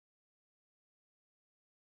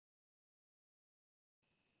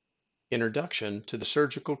Introduction to the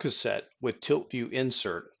Surgical Cassette with Tilt View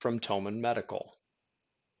Insert from Thommen Medical.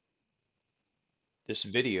 This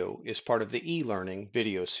video is part of the e-learning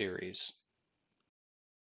video series.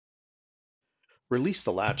 Release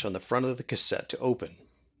the latch on the front of the cassette to open.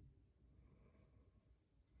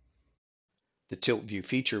 The Tilt View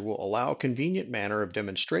feature will allow a convenient manner of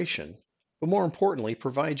demonstration, but more importantly,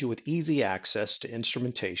 provide you with easy access to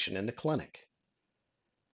instrumentation in the clinic.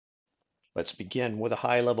 Let's begin with a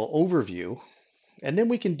high-level overview, and then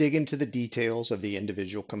we can dig into the details of the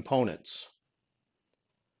individual components.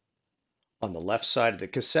 On the left side of the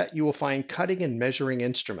cassette, you will find cutting and measuring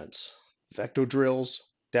instruments, vector drills,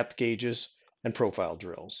 depth gauges, and profile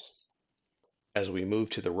drills. As we move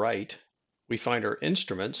to the right, we find our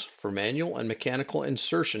instruments for manual and mechanical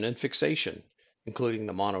insertion and fixation, including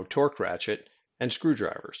the mono torque ratchet and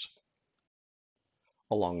screwdrivers.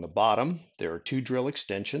 Along the bottom, there are 2 drill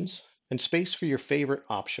extensions and space for your favorite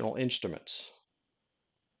optional instruments.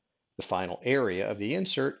 The final area of the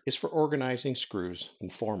insert is for organizing screws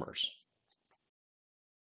and formers.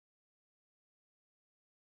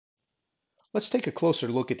 Let's take a closer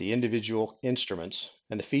look at the individual instruments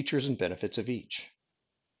and the features and benefits of each.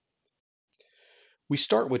 We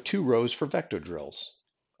start with 2 rows for vector drills,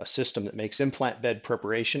 a system that makes implant bed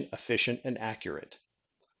preparation efficient and accurate.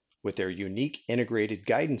 With their unique integrated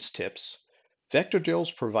guidance tips, vector drills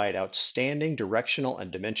provide outstanding directional and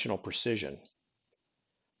dimensional precision.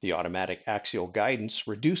 The automatic axial guidance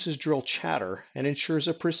reduces drill chatter and ensures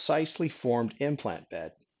a precisely formed implant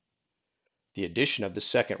bed. The addition of the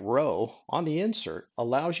second row on the insert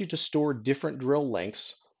allows you to store different drill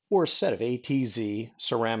lengths or a set of ATZ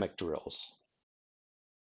ceramic drills.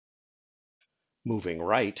 Moving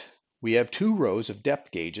right, we have 2 rows of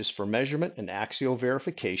depth gauges for measurement and axial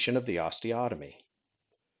verification of the osteotomy.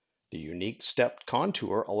 The unique stepped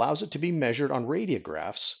contour allows it to be measured on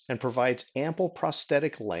radiographs and provides ample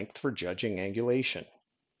prosthetic length for judging angulation.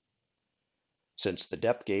 Since the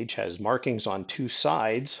depth gauge has markings on 2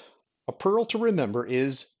 sides, a pearl to remember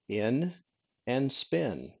is in and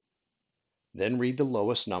spin. Then read the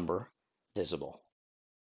lowest number visible.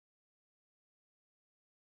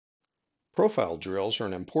 Profile drills are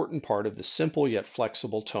an important part of the simple yet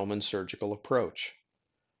flexible Thommen surgical approach.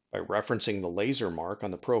 By referencing the laser mark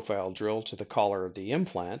on the profile drill to the collar of the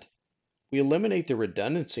implant, we eliminate the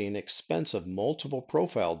redundancy and expense of multiple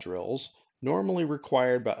profile drills normally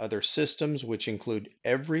required by other systems, which include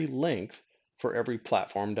every length for every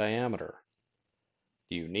platform diameter.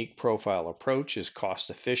 The unique profile approach is cost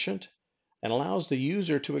efficient and allows the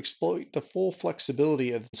user to exploit the full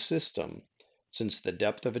flexibility of the system, since the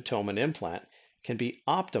depth of a Thommen implant can be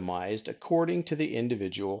optimized according to the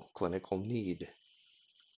individual clinical need.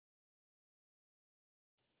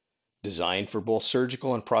 Designed for both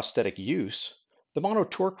surgical and prosthetic use, the mono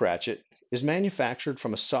torque ratchet is manufactured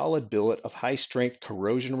from a solid billet of high-strength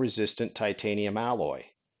corrosion-resistant titanium alloy.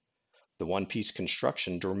 The one-piece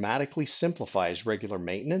construction dramatically simplifies regular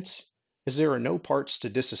maintenance, as there are no parts to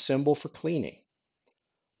disassemble for cleaning.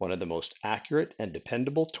 One of the most accurate and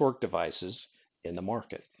dependable torque devices in the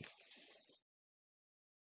market.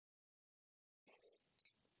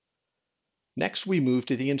 Next, we move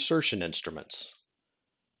to the insertion instruments.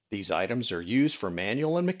 These items are used for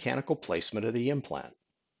manual and mechanical placement of the implant.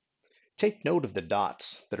 Take note of the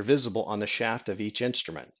dots that are visible on the shaft of each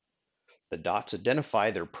instrument. The dots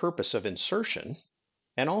identify their purpose of insertion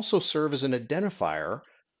and also serve as an identifier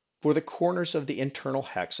for the corners of the internal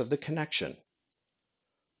hex of the connection.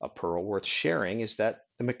 A pearl worth sharing is that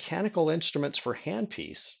the mechanical instruments for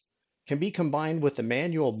handpiece can be combined with the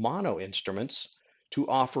manual mono instruments to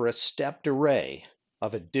offer a stepped array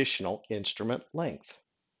of additional instrument length.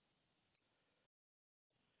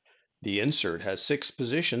 The insert has 6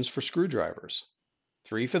 positions for screwdrivers,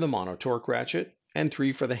 3 for the mono torque ratchet and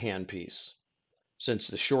 3 for the handpiece. Since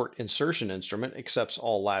the short insertion instrument accepts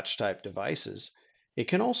all latch type devices, it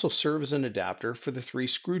can also serve as an adapter for the 3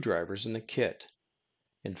 screwdrivers in the kit.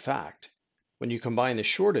 In fact, when you combine the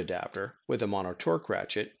short adapter with the mono torque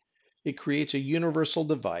ratchet, it creates a universal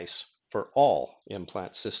device for all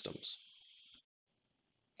implant systems.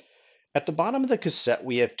 At the bottom of the cassette,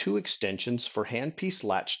 we have 2 extensions for handpiece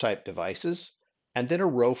latch type devices and then a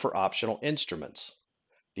row for optional instruments.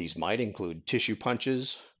 These might include tissue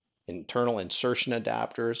punches, internal insertion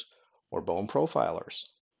adapters, or bone profilers,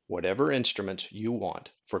 whatever instruments you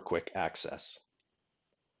want for quick access.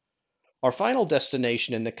 Our final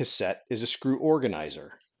destination in the cassette is a screw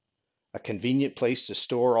organizer, a convenient place to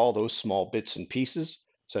store all those small bits and pieces,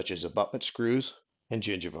 such as abutment screws and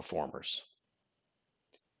gingiva formers.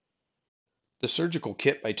 The surgical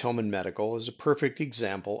kit by Thommen Medical is a perfect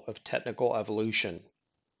example of technical evolution.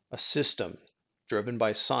 A system driven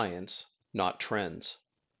by science, not trends.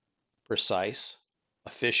 Precise,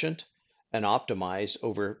 efficient, and optimized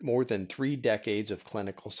over more than 3 decades of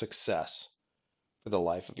clinical success for the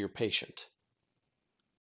life of your patient.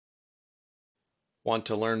 Want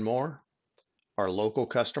to learn more? Our local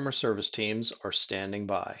customer service teams are standing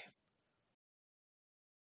by.